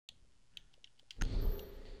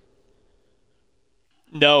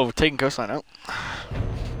No, taking coastline out.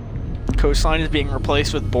 Coastline is being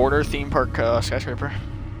replaced with border theme park skyscraper.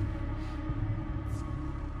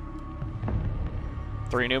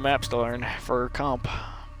 3 new maps to learn for comp.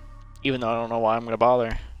 Even though I don't know why I'm gonna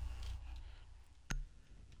bother.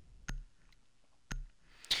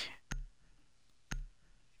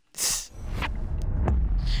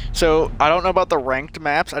 So, I don't know about the ranked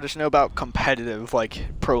maps, I just know about competitive,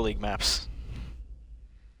 like, Pro League maps.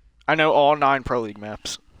 I know all 9 Pro League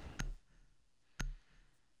maps.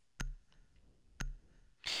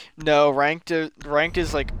 No, ranked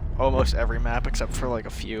is like almost every map except for like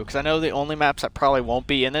a few. Because I know the only maps that probably won't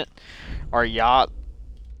be in it are Yacht.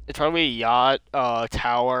 It's probably Yacht,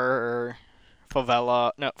 Tower, or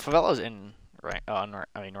Favela. No, Favela's in ranked.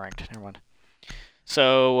 Ranked. Never mind.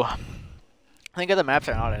 So, I think of the maps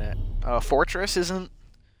are not in it. Fortress isn't.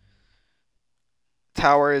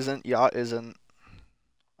 Tower isn't. Yacht isn't.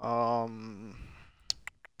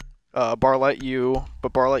 Barlet U,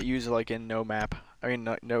 but Barlet U's like in no map. I mean,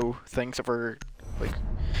 no things for like.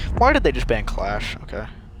 Why did they just ban Clash? Okay.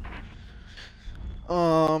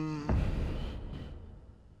 Are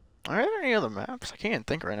there any other maps? I can't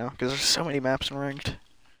think right now because there's so many maps in ranked.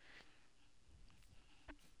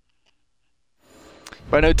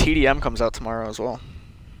 But I know TDM comes out tomorrow as well.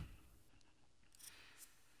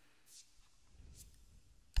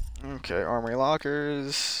 Okay, Armory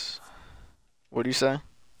Lockers. What do you say?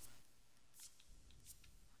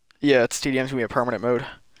 Yeah, it's TDM's gonna be a permanent mode.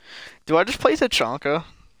 Do I just play Tachanka?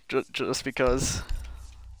 Just because?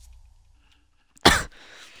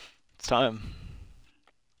 It's time.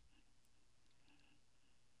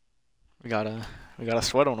 We gotta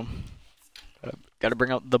sweat on him. Gotta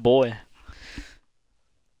bring out the boy.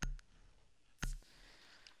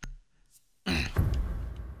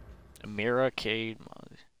 Amira, Cade.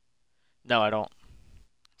 No, I don't.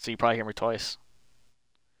 So you probably hear me twice.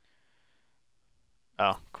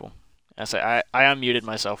 Oh, cool. I unmuted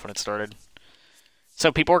myself when it started.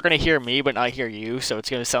 So people are going to hear me but not hear you, so it's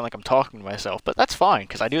going to sound like I'm talking to myself. But that's fine,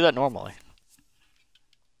 because I do that normally.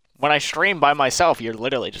 When I stream by myself, you're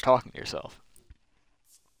literally just talking to yourself.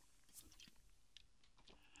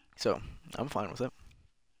 So, I'm fine with it.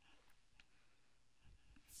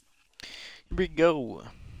 Here we go.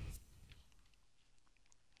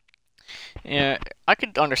 Yeah, I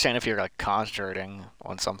could understand if you're like concentrating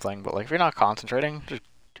on something, but like if you're not concentrating, just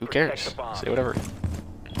who cares? Say whatever.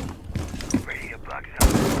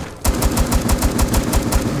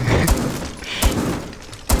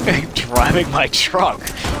 Driving my truck?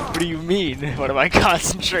 What do you mean? What am I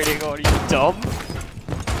concentrating on? Are you dumb?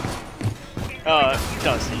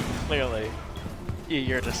 No, see, clearly,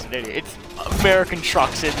 you're just an idiot. It's American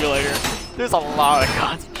Truck Simulator. There's a lot of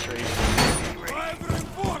concentration.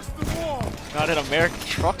 Not an American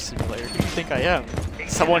Truck Simulator. Who do you think I am?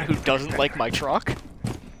 Someone who doesn't like my truck?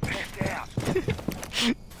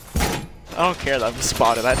 I don't care that I'm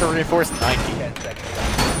spotted. I have to reinforce 90.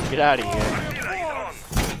 Get out of here.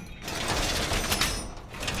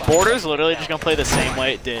 Border's literally just gonna play the same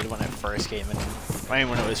way it did when it first came in. I mean,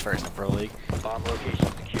 when it was first in Pro League.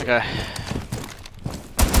 Okay.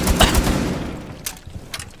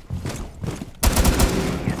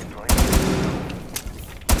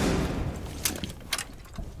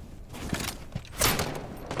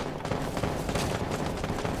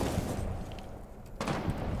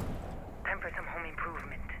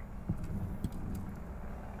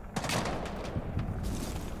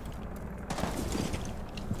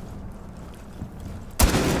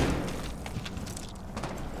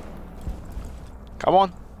 Come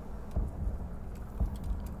on.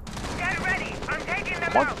 Get ready. I'm taking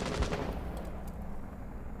them Come on. out.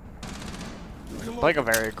 Like a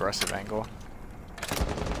very aggressive angle.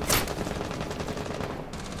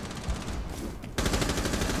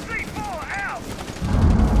 C4 out.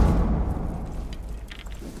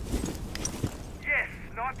 Yes,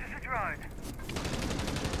 not just a drone.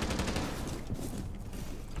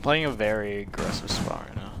 Playing a very aggressive spot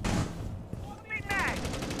right now.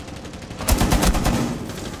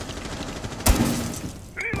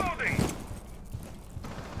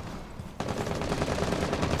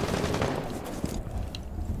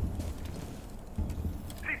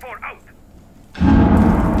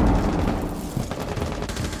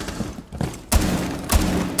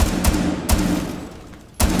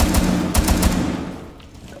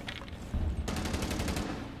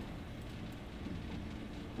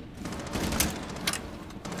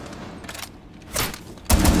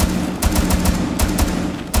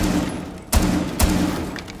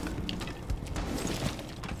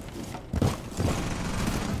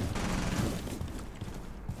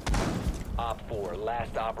 Op 4,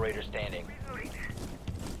 last operator standing.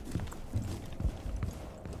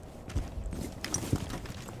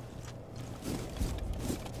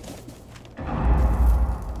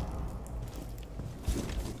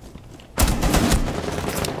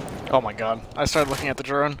 Oh my god. I started looking at the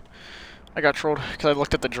drone. I got trolled because I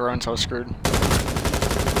looked at the drone, so I was screwed.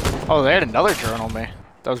 Oh, they had another drone on me.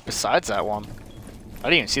 That was besides that one. I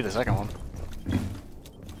didn't even see the second one.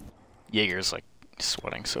 Jaeger's like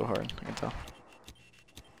sweating so hard, I can tell.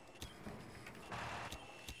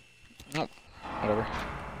 Nope. Whatever.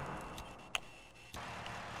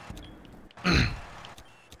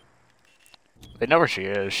 They know where she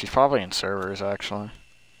is. She's probably in servers, actually.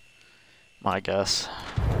 My guess.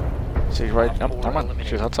 She's right. Nope, never mind.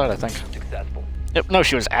 She was outside, I think. Yep, no,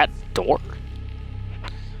 she was at door.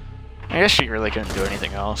 I guess she really couldn't do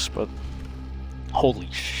anything else, but... Holy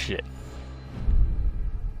shit.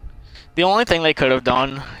 The only thing they could have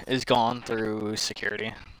done is gone through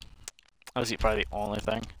security. That was probably the only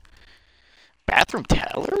thing. Bathroom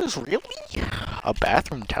tellers? Really? A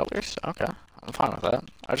bathroom tellers? Okay, I'm fine with that.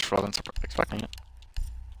 I just wasn't expecting it.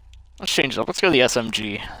 Let's change it up. Let's go to the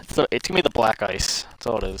SMG. It's gonna be the black ice. That's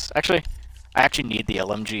all it is. Actually, I actually need the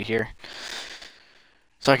LMG here.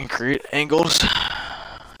 So I can create angles.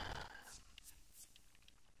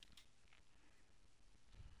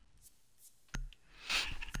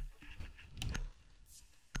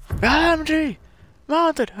 LMG!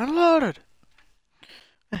 Mounted and loaded!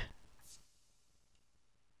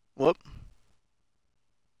 Whoop.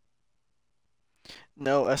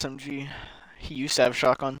 No SMG. He used to have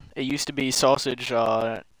shotgun. It used to be sausage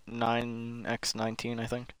 9x19, I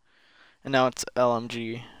think. And now it's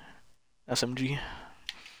LMG. SMG.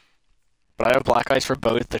 But I have black ice for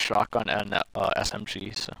both the shotgun and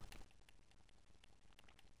SMG, so.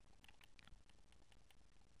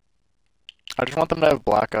 I just want them to have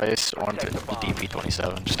black ice on the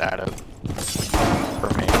DP27, just add it. For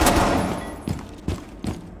me.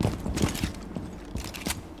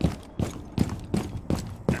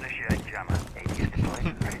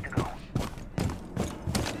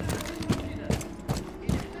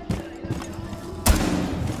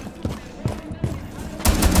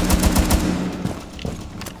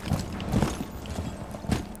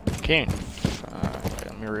 Okay,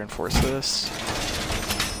 let me reinforce this.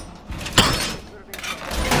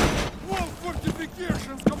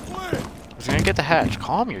 I was gonna get the hatch.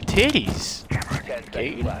 Calm your titties.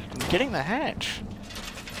 Okay, I'm getting the hatch.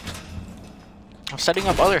 I'm setting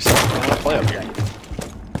up other stuff. I want to play up here.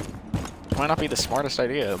 Might not be the smartest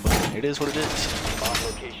idea, but it is what it is. Bomb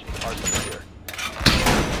locations are secure.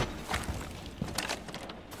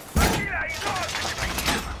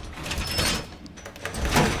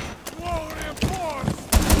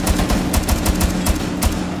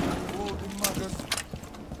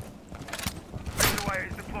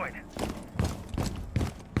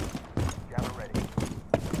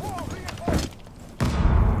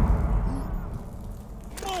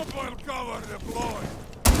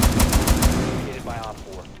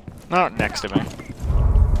 Not next to me.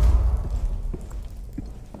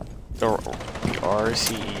 The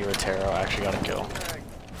RCE Rotero actually got a kill.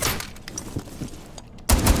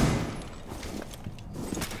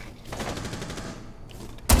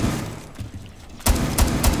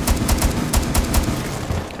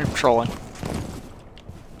 I'm trolling. Op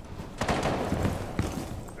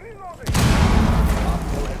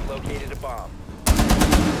 4 has located a bomb.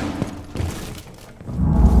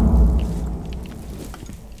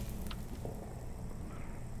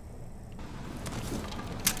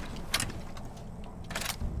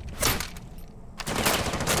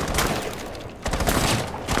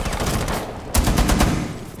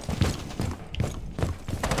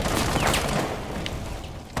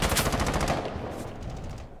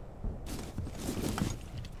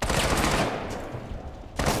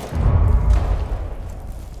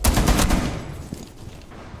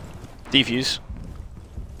 Defuse.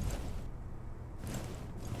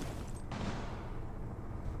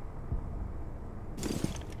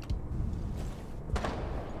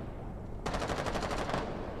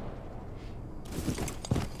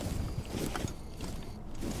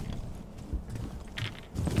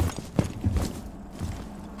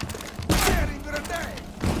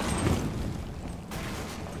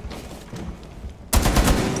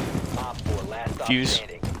 Op 4 last stop Fuse.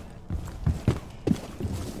 standing.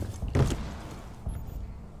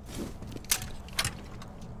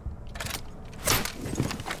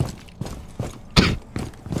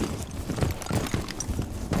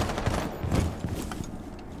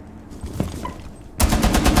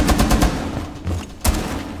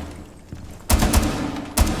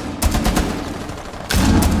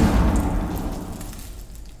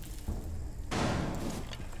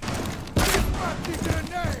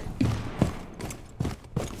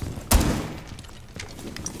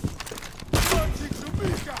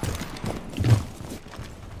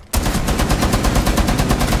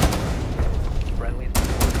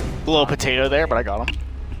 A little potato there, but I got him.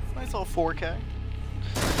 Nice little 4K.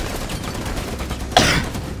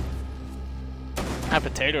 I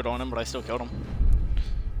potatoed on him, but I still killed him.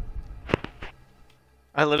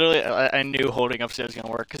 I knew holding upstairs was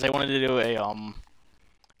gonna work because they wanted to do an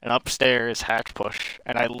upstairs hatch push,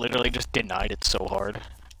 and I literally just denied it so hard.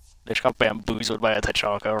 They just got bamboozled by a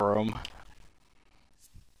T'Chaka roam.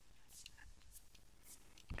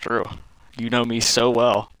 True. You know me so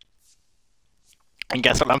well. And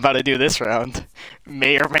guess what I'm about to do this round?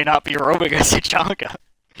 May or may not be roaming a T'Chaka.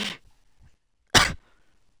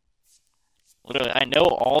 Literally, I know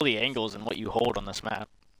all the angles and what you hold on this map.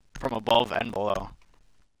 From above and below.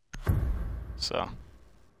 So.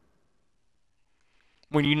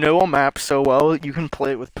 When you know a map so well, you can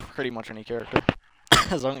play it with pretty much any character.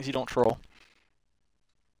 As long as you don't troll.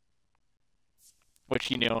 Which,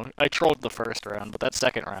 you know, I trolled the first round, but that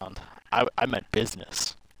second round, I meant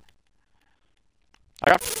business. I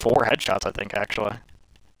got 4 headshots, I think, actually.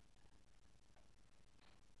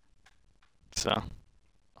 So,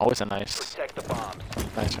 always a nice... Protect the bombs.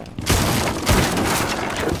 Nice round.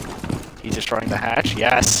 He's destroying the hatch?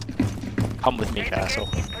 Yes! Come with me, Castle.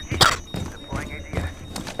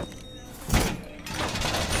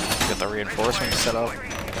 Get the reinforcements set up.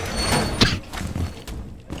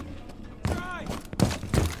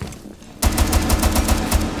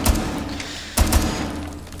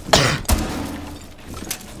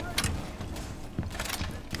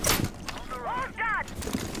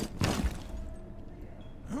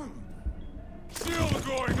 Still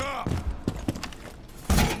going up.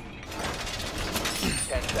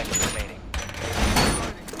 10 seconds remaining.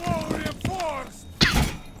 Whoa, reinforced.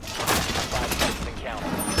 5 seconds and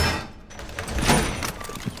counting.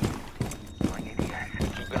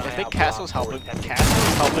 Keep an I eye think out for Castle's Op 4 helping. attempting-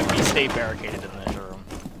 Castle's helping me stay barricaded in this room.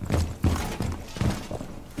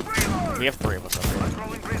 We have 3 of us up here.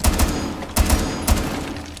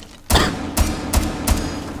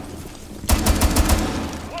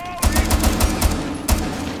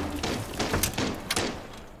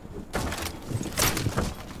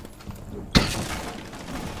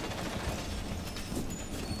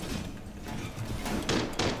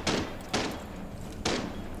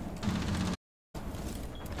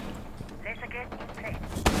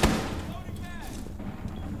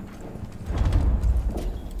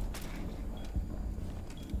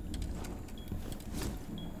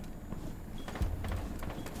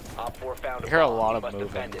 Op 4 found I hear a bomb. lot You of must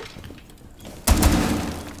defend moving. it.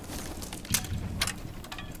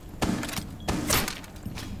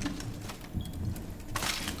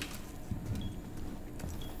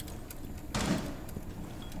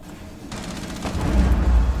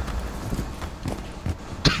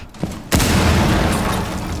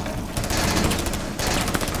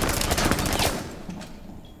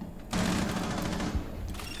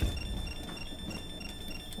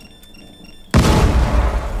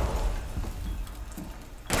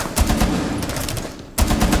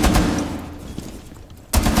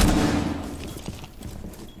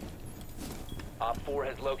 Op 4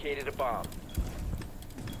 has located a bomb.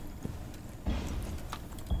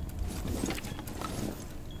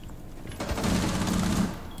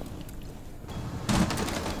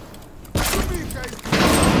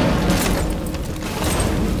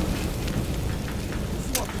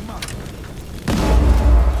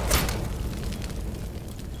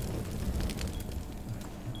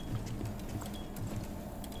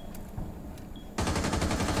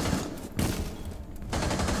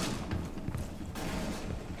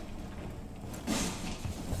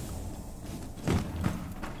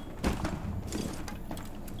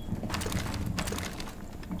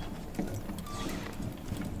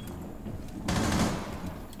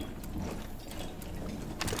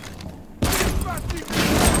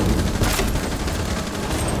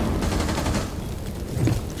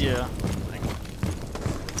 Yeah.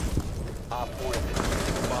 Op 4 has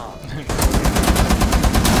defused the bomb.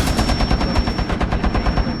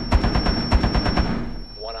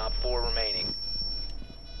 One Op 4 remaining.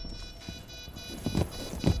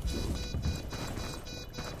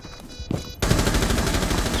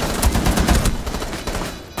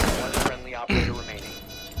 One friendly operator remaining.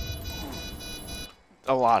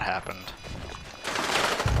 A lot happened.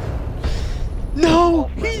 No!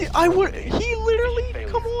 He literally,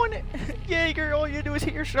 come on! Jaeger, all you do is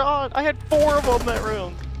hit your shot! I had 4 of them that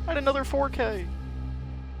round! I had another 4K!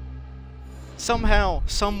 Somehow,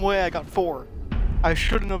 some way I got 4. I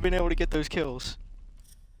shouldn't have been able to get those kills.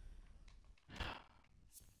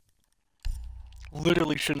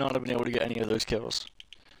 Literally should not have been able to get any of those kills.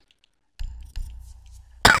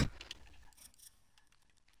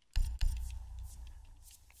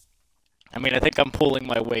 I mean, I think I'm pulling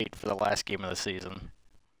my weight for the last game of the season.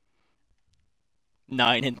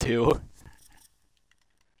 9-2.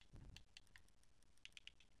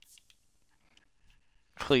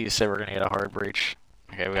 Please say we're gonna get a hard breach.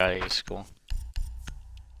 Okay, we gotta use school.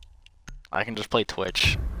 I can just play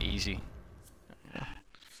Twitch. Easy.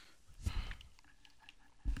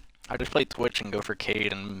 I just play Twitch and go for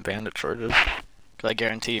Cade and Bandit charges. Cause I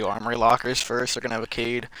guarantee you Armory Lockers first are gonna have a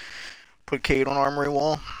Cade. Put Cade on Armory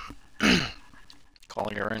Wall.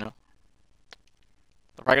 Calling it right now.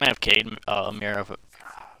 They're probably gonna have Cade, Mira,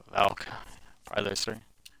 Valk. Probably those three.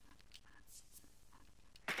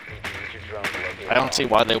 I don't see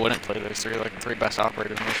why they wouldn't play those three, like the three best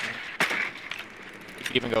operators in this game. You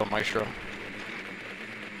could even go with Maestro.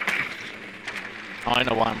 Oh, I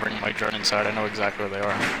know why I'm bringing my drone inside. I know exactly where they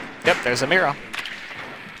are. Yep, there's a Mira.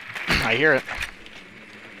 I hear it.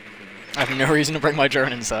 I have no reason to bring my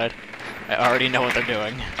drone inside. I already know what they're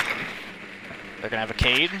doing. They're gonna have a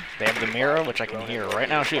Cade. They have the Mira, which I can hear right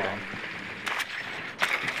now shooting.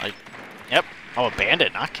 Like, yep. Oh, a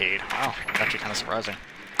Bandit, not Cade. Wow, that's actually kind of surprising.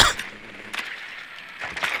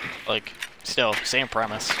 Like, still, same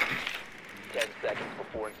premise. 10 seconds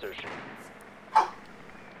before insertion.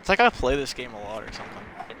 It's like I play this game a lot or something.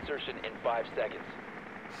 Insertion in 5 seconds.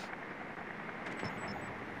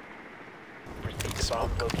 Proceed to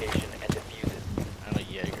bomb location and defuse it. And a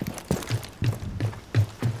Jaeger.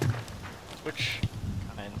 Which,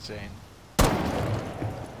 kinda insane.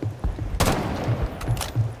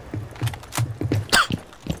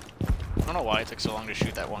 I don't know why it took so long to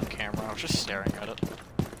shoot that one camera. I was just staring at it.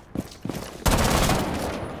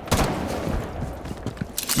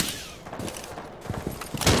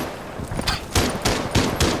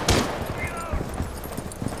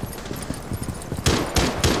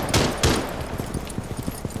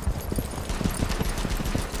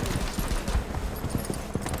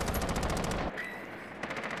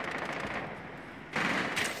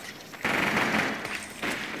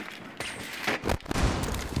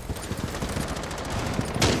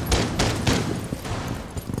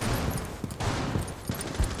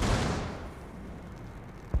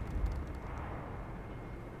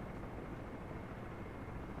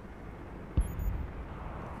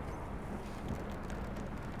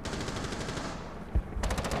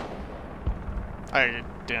 I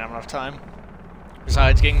didn't have enough time.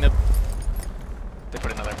 Besides getting the... They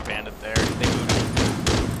put another bandit there. They moved it.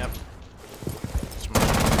 Yep. Smart.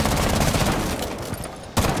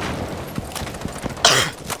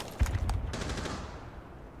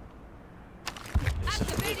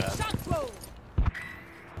 Activating shock throw.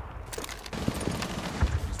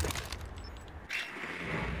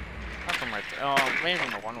 Not from right there. Oh, maybe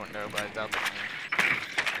from the one window, but I doubt that.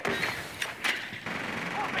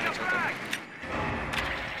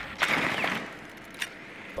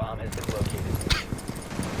 Bomb has been located.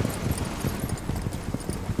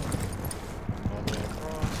 All the way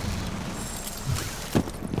across.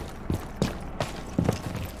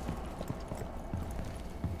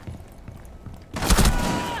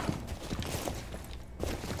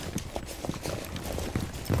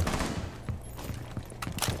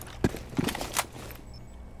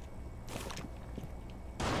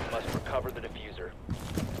 Must recover the diffuser.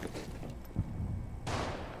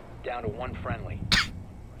 Down to one friendly.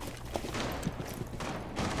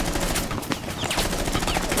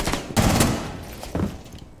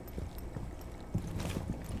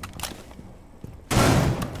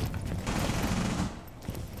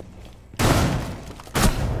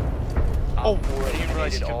 Oh, I didn't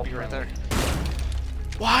realize he could be right there.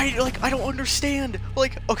 Why? Like, I don't understand.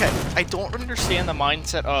 Like, okay, I don't understand the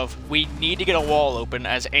mindset of, we need to get a wall open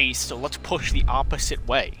as ace, so let's push the opposite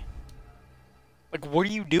way. Like, what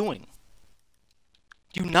are you doing?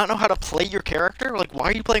 Do you not know how to play your character? Like, why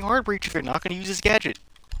are you playing Hard Breach if you're not going to use this gadget?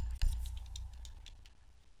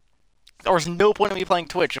 There's no point in me playing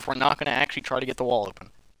Twitch if we're not going to actually try to get the wall open.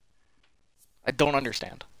 I don't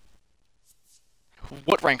understand.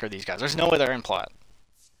 What rank are these guys? There's no way they're in plat.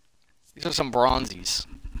 These are some bronzies.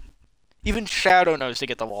 Even Shadow knows to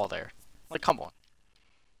get the wall there. Like, come on.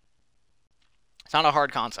 It's not a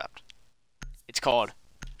hard concept. It's called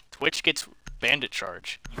Twitch gets Bandit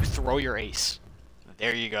charge. You throw your ace.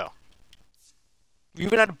 There you go. You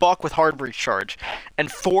even had a Buck with Hard Breach charge,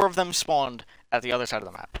 and 4 of them spawned at the other side of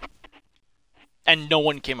the map. And no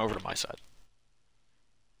one came over to my side.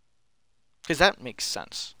 Because that makes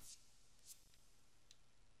sense.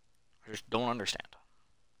 I just don't understand.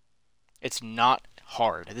 It's not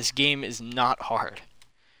hard. This game is not hard.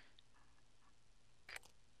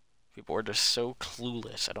 People are just so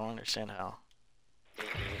clueless. I don't understand how. Need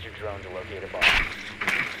to use your drone to locate a bomb.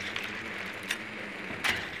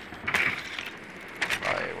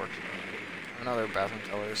 Another bathroom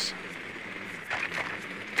tellers.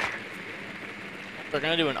 They're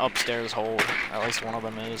gonna do an upstairs hold. At least one of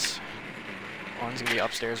them is. One's gonna be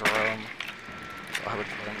upstairs room. So I'll have a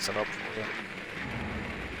drone set up for you.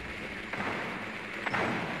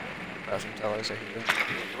 Bathroom tellers, I hear it. The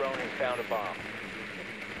drone has found a bomb.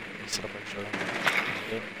 Set up a drone.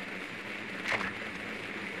 Yep.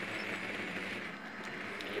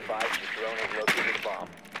 Be advised the drone has located a bomb.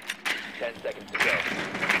 10 seconds to go.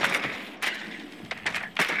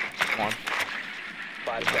 Come on.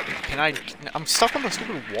 5 seconds. Can I? I'm stuck on the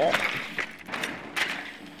stupid wall.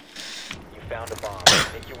 You found a bomb.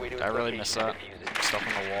 Make your way to its I really location missed and that. defuse it. I'm stuck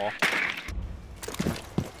on the wall.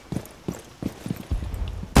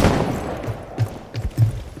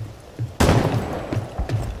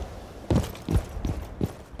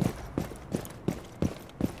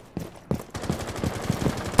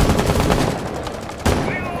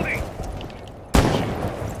 Reloading.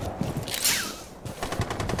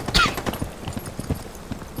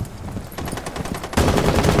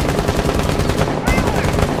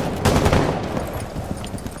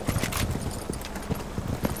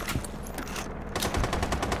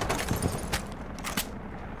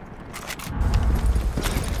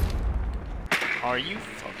 Are you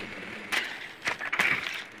fucking?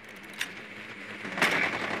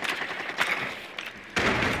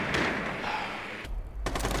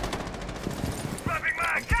 Dropping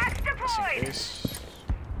mag. Gas Just in deployed. case.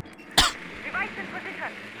 Device in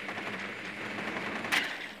position.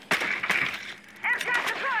 Air gas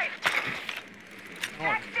deployed. Oh,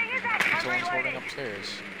 That thing is at. I'm someone's holding reloading. upstairs.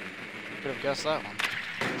 Could have guessed that one.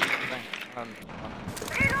 Dang.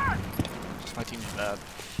 Reload. Just my team's bad.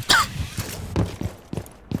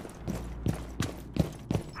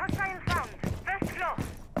 Hostile found. First floor.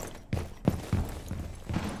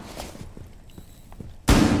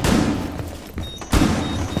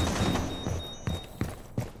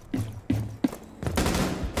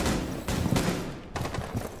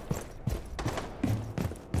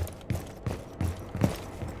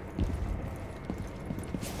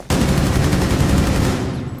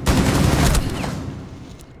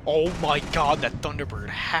 Oh my god, that Thunderbird.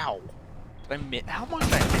 How? Did I miss? How much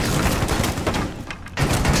did I miss?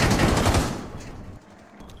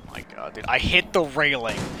 Oh my god, dude. I hit the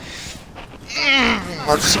railing.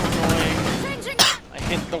 That's so annoying. I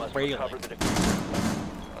hit the Must railing. recover the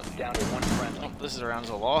defuse. Down to one friendly. Oh, this is a round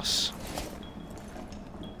of a loss.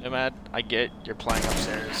 Nomad, I get you're playing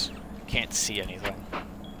upstairs. Can't see anything.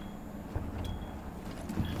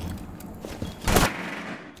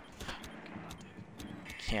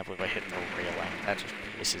 Can't believe I hit the railing. That just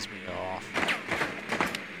pisses me off.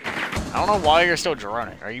 I don't know why you're still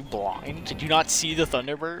droning. Are you blind? Did you not see the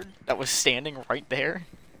Thunderbird that was standing right there?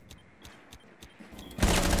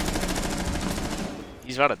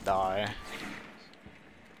 He's about to die.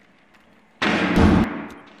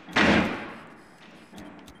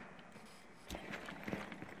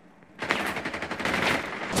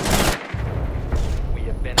 We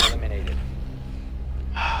have been eliminated.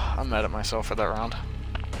 I'm mad at myself for that round.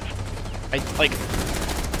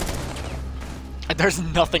 There's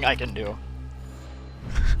nothing I can do.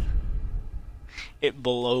 It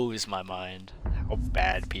blows my mind how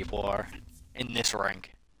bad people are in this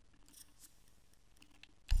rank.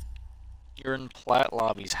 You're in plat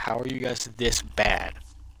lobbies. How are you guys this bad?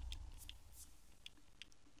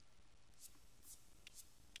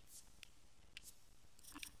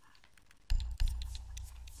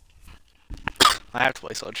 I have to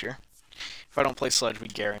play Sledge here. If I don't play Sledge, we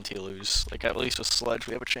guarantee lose. Like, at least with Sledge,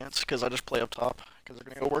 we have a chance, because I just play up top, because they're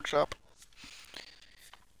going to go workshop.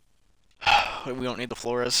 We don't need the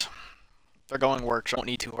Flores. They're going workshop. Don't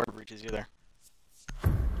need 2 hard breaches either. I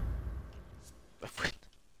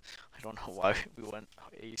don't know why we went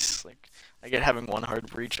ace. Like, I get having 1 hard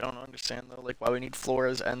breach. I don't understand, though, like, why we need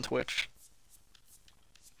Flores and Twitch.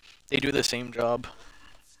 They do the same job.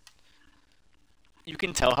 You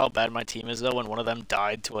can tell how bad my team is, though, when one of them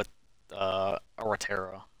died to a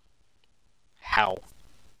Rotera. How?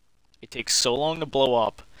 It takes so long to blow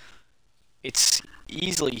up. It's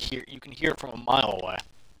easily here. You can hear it from a mile away.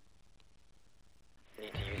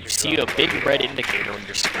 Need to use You your see drone a to big locate red the bomb. indicator on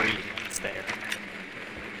your screen. It's there.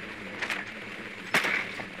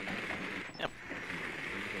 Yep.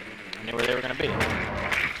 I knew where they were gonna be.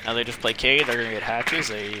 Now they just play K. They're gonna get hatches.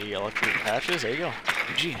 They electrocute hatches. There you go.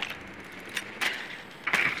 GG.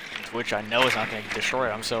 Which I know is not going to destroy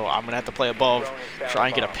them, so I'm going to have to play above, try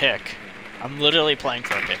and get a pick. I'm literally playing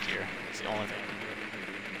for a pick here. It's the only thing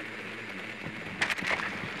I can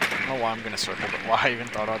do. I don't know why I'm going to circle, but why I even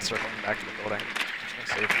thought I'd circle back to the building. I'm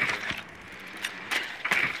just going to save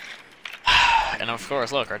And of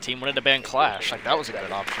course, look, our team wanted to ban Clash. Like, that was a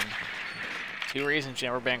good option. 2 reasons you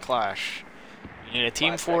never ban Clash. You need a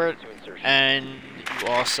team 5 for it, seconds to insertion. and you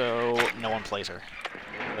also... no one plays her.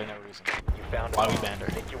 Really no reason. You found a Why we bomb. banned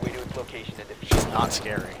her. Make your way to its location and defuse She's it. not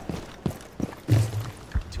scary.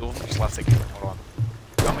 2 of them just left the game. Hold on.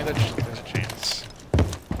 Tell me that there's a chance.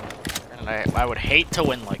 And I would hate to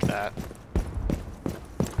win like that.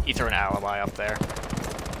 He threw an alibi up there.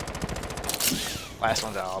 Last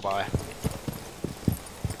one's alibi.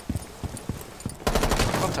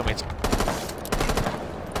 Don't tell me it's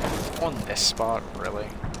on this spot, really.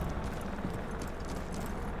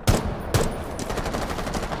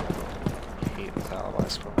 I hate this alibi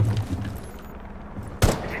spot.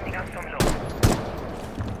 Sending out some low.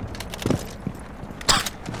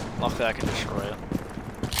 Luckily I can destroy it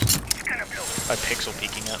It's gonna blow. by pixel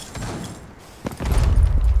peeking it.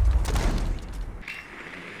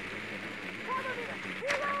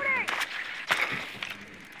 Reloading!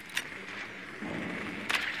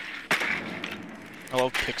 I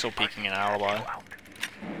love pixel peeking an alibi. Loading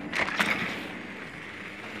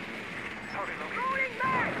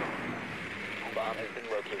back! Bomb has been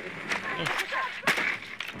located.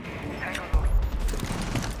 Tango low.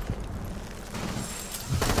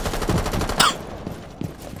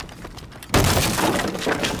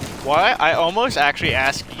 Why? I almost actually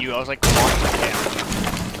asked you. I was like, watch the camera.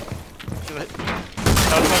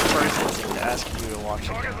 That was my first instinct to ask you to watch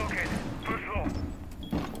the Target camera. located. First floor.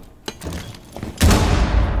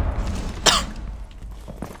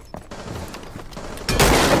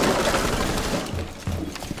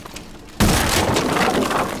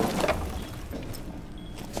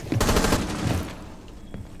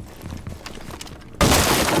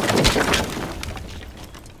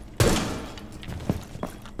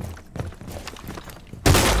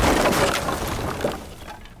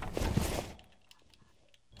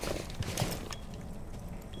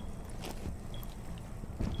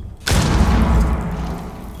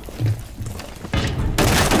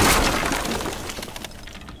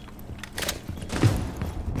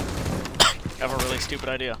 I have a really stupid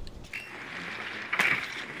idea.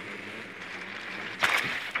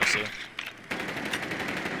 We'll see.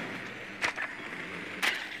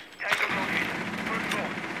 Tango located. First floor.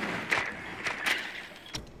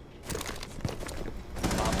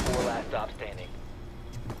 Bomb 4 last stop standing.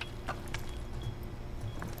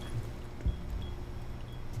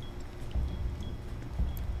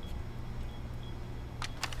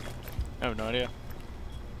 I have no idea.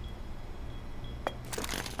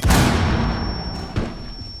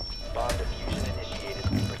 Bomb diffusion initiated.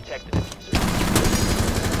 Protect the diffuser.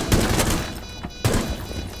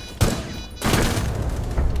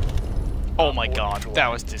 Oh my god, that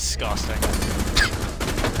was disgusting.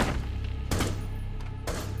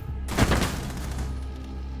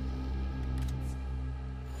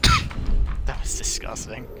 That was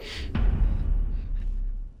disgusting.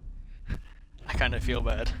 I kind of feel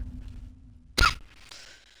bad.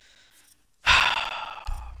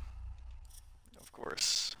 Of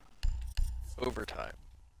course. Overtime.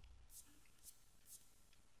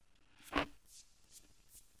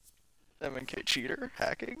 MNK cheater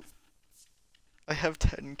hacking. I have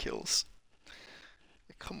 10 kills.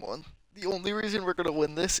 Come on. The only reason we're gonna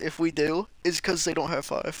win this, if we do, is because they don't have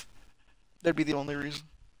 5. That'd be the only reason.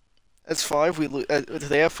 As 5, we lose. If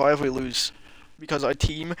they have 5, we lose. Because our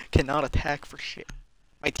team cannot attack for shit.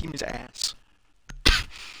 My team is ass.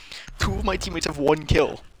 2 of my teammates have 1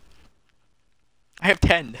 kill. I have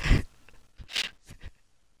 10.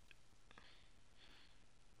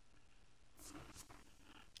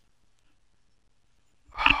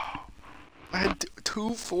 I had 2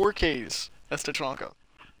 4Ks. That's Tachanka.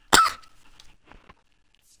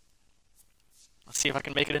 Let's see if I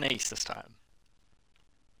can make it an ace this time.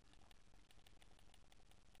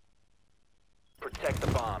 Protect the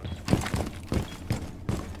bombs.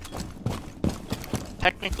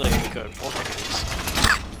 Technically, we could. We'll take it ace.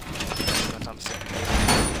 That sounds sick.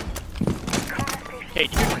 Hey, you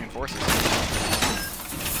can reinforce it.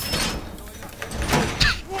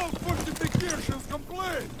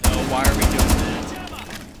 No, why are we doing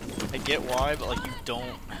that? I get why, but like you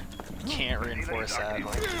can't reinforce that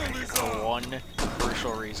like, for one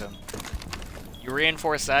crucial reason. You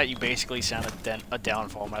reinforce that, you basically send a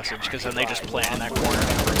downfall message, because then they just plant in that corner.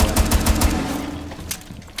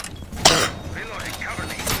 Reloading. Cover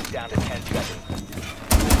me. Down to 10 seconds.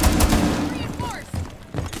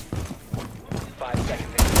 5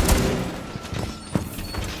 seconds.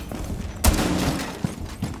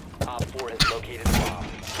 Op 4 has located the bomb.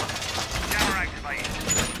 Jammer activated.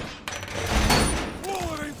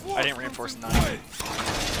 I didn't reinforce 9.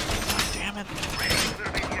 Damn it. Ready. Clear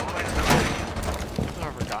BTS by the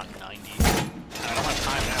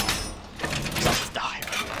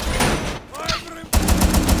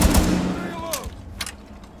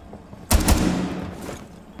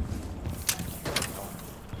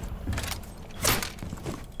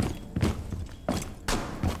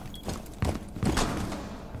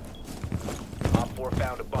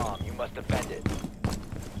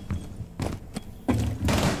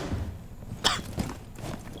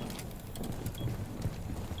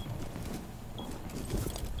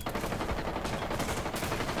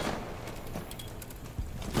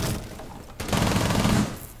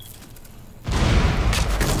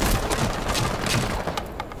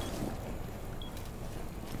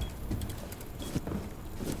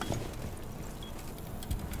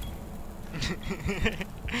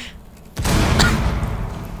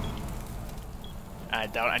I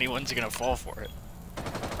doubt anyone's gonna fall for it.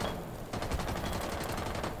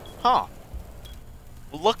 Huh.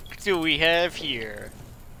 Look do we have here.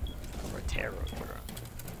 Rotero drone.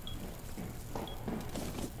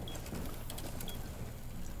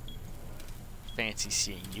 Fancy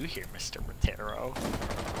seeing you here, Mr. Rotero.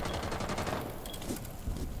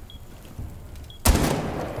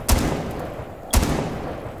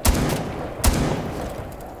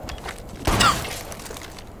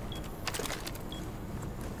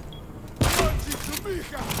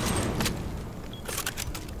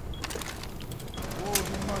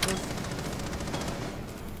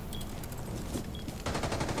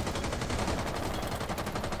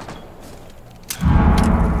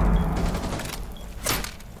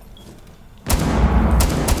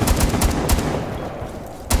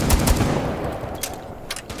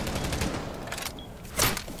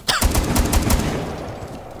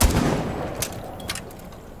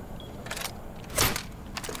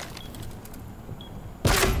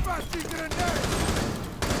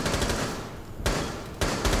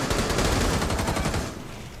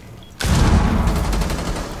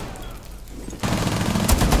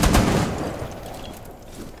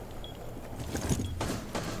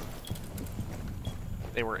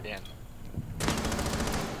 They were in.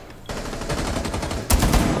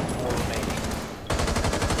 4 remaining.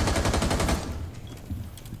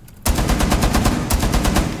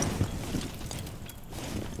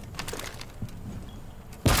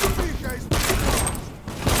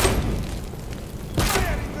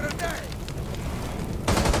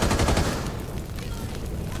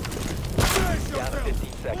 Down to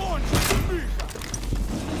 15 seconds.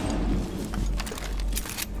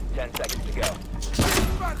 10 seconds to go.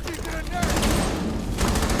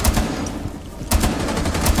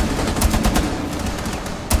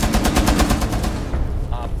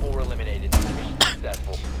 Op 4 eliminated. Mission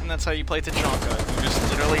successful. And that's how you play Tachanka. You just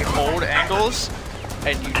literally hold angles,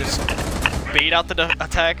 and you just bait out the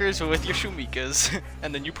attackers with your Shumikas,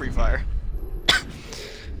 and then you pre-fire.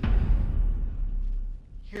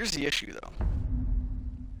 Here's the issue, though.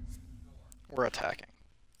 We're attacking.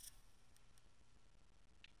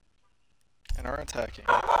 And our attacking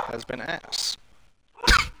has been ass.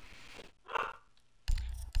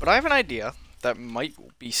 But I have an idea that might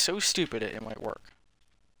be so stupid it might work.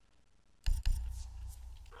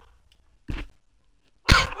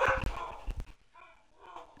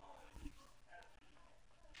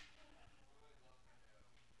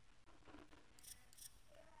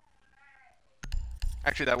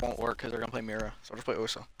 Actually, that won't work because they're gonna play Mira, so I'll just play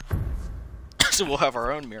Osa. So we'll have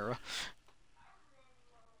our own Mira.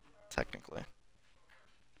 Technically.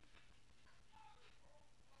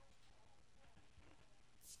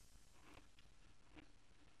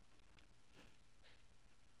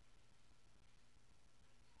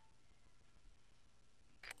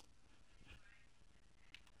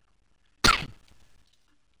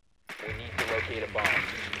 We need to locate a bomb.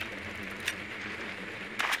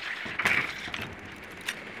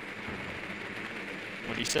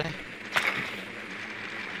 What do you say?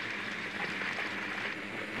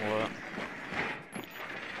 What?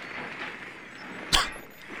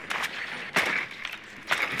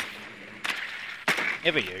 You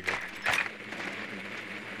have a Jaeger.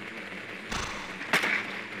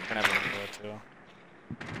 Can have a Jaeger too.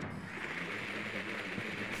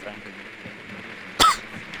 I think.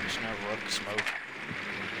 There's no rook smoke.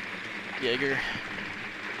 Jaeger.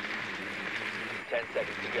 10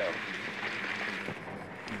 seconds to go.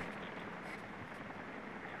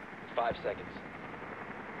 5 seconds.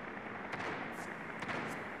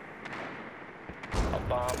 A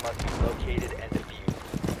bomb must be located and defused.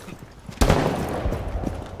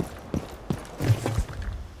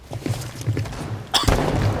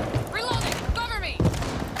 Reloading! Cover me!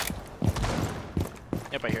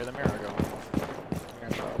 Yep, I hear the mirror going off.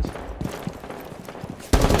 Mirror shots.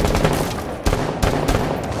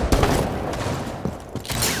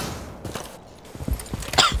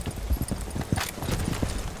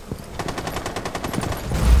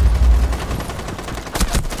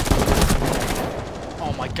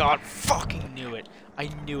 Oh my god, fucking knew it. I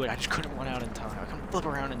knew it. I just couldn't run out in time. I couldn't flip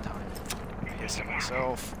around in time. I pissed at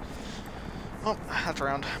myself. Oh, that's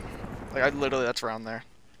round. Like, I literally, that's round there.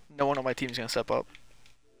 No one on my team's gonna step up.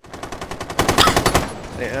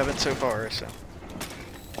 They haven't so far, so.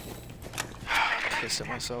 Pissed at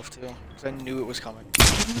myself too, because I knew it was coming.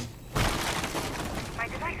 My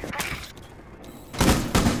device is ready.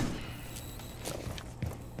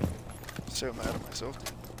 So mad at myself.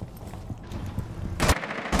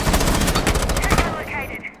 Trigger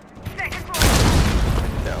located. Second floor.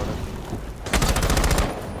 Doubt it.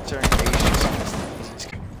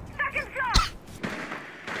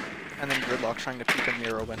 trying to peek a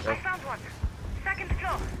mirror window. I found one. Second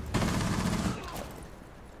floor.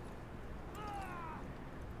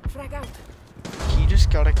 Frag out. He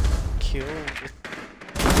just got a kill with...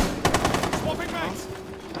 Swapping mags!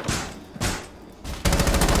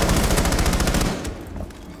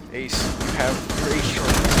 Ace, you have your Ace short.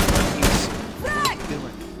 Ace, what are you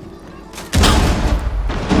doing?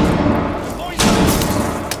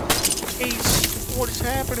 Ace, what is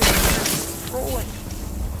happening? Rolling.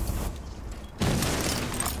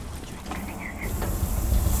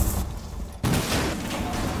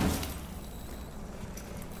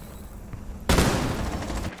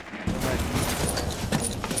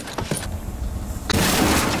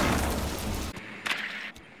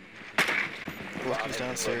 He's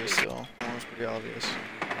downstairs still. That was pretty obvious.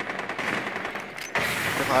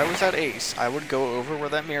 If I was at Ace, I would go over where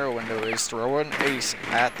that mirror window is, throw an Ace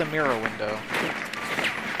at the mirror window.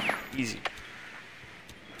 Easy.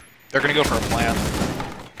 They're gonna go for a plant.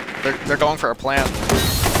 They're going for a plant.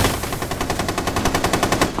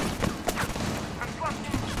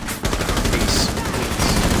 Ace,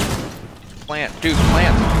 please. Plant, dude,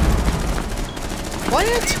 plant.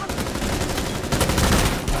 Plant!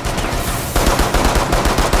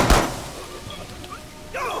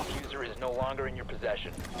 Diffuser is no longer in your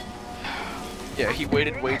possession. Yeah, he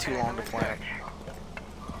waited way too long to plant.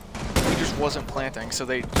 He just wasn't planting, so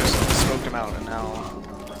they just smoked him out, and now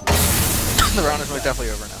the round is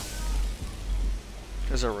definitely over now.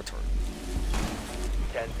 There's a retort.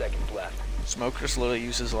 10 seconds left. Smoke just literally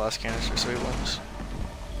uses the last canister, so he wins.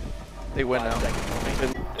 They win 5 now. seconds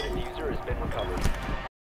remaining. The diffuser has been recovered.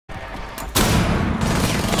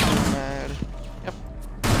 Mad. Yep.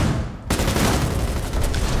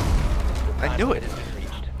 The I knew time it. has been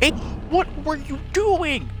reached. Hey, what were you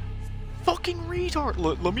doing? Fucking retard!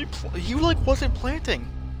 Let me. You like wasn't planting.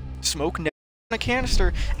 Smoke never in a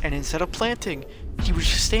canister, and instead of planting, he was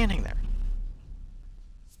just standing there.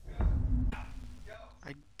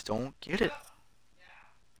 I don't get it.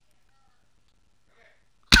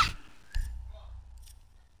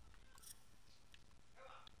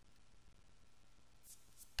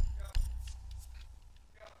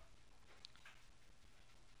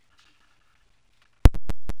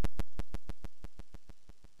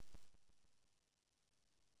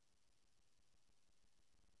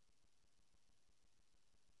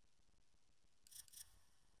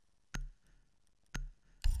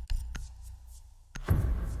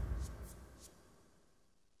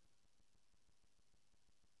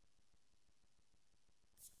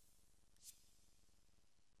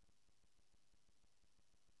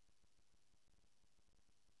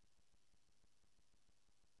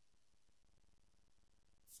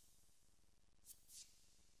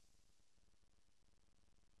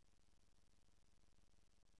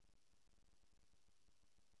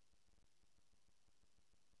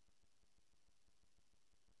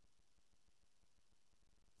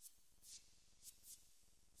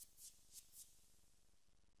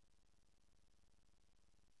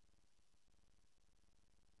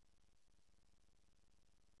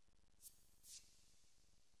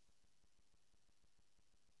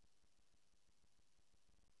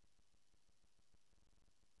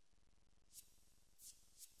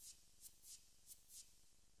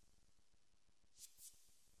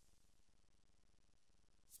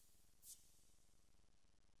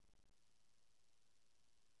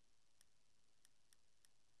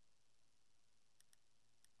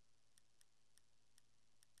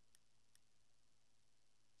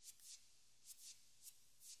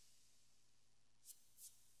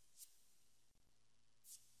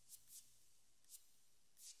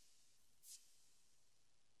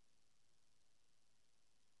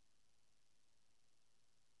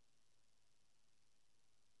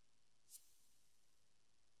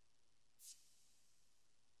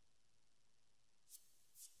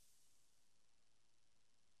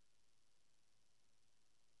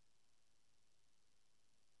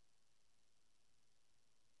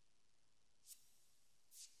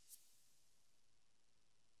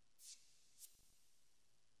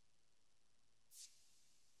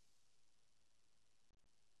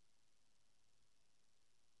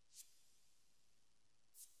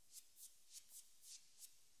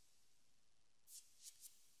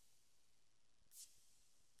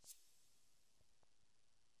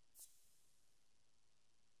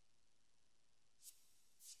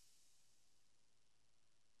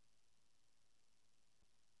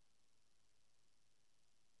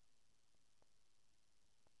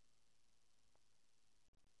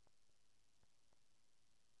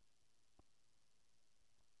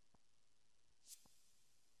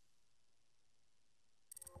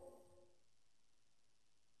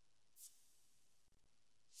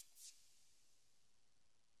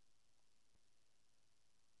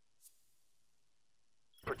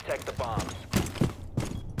 protect the bombs.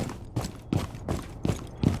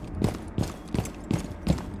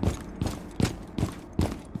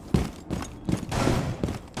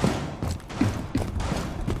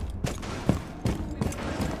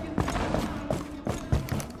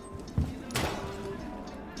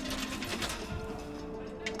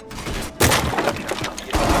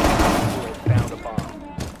 Found a bomb.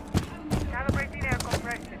 Calibrating air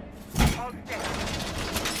compression. Hold steady.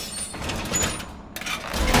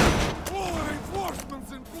 All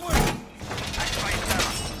reinforcements in place!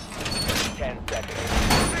 10 seconds.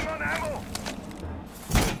 Moving on ammo.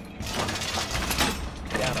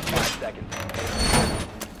 Down to 5 seconds.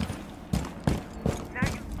 Now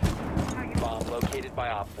you. Bomb located by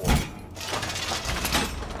Op 4.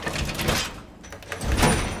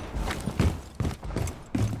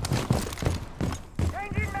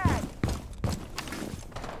 Changing mag.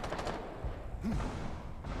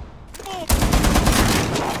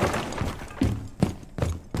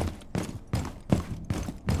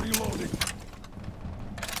 Reloading.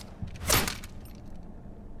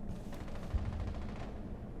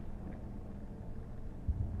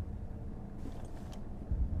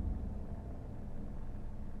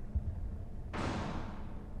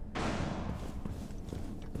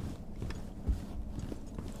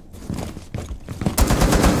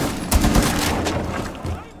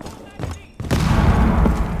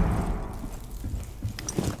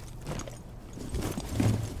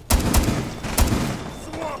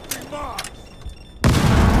 Swapping marks!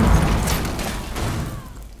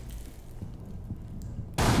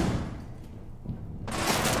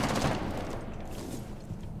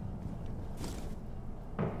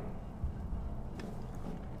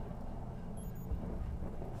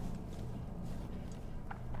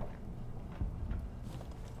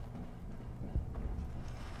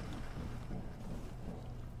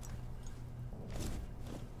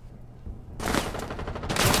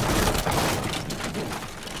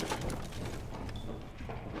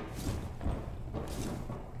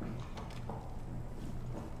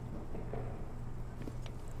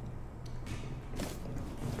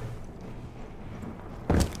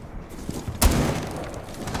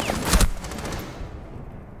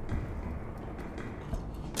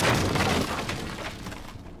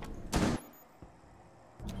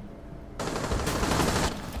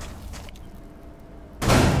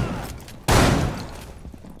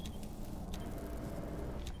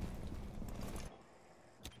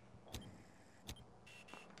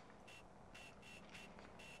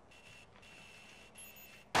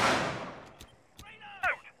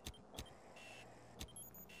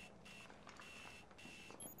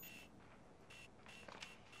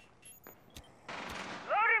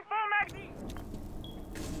 Loading full magazine.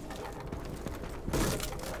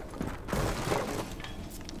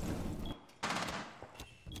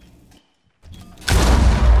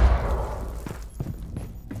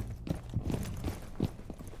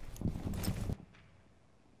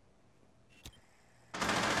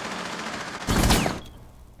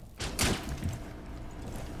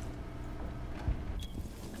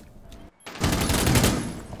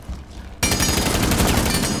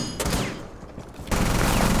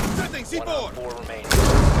 Setting 1 on C4! 4 remaining.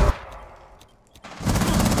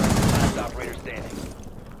 Last operator standing.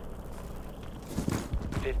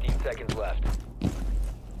 15 seconds left.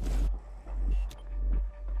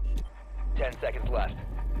 10 seconds left.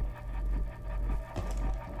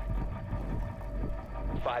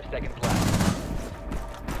 5 seconds left.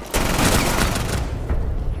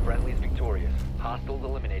 Friendly's victorious. Hostiles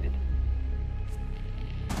eliminated.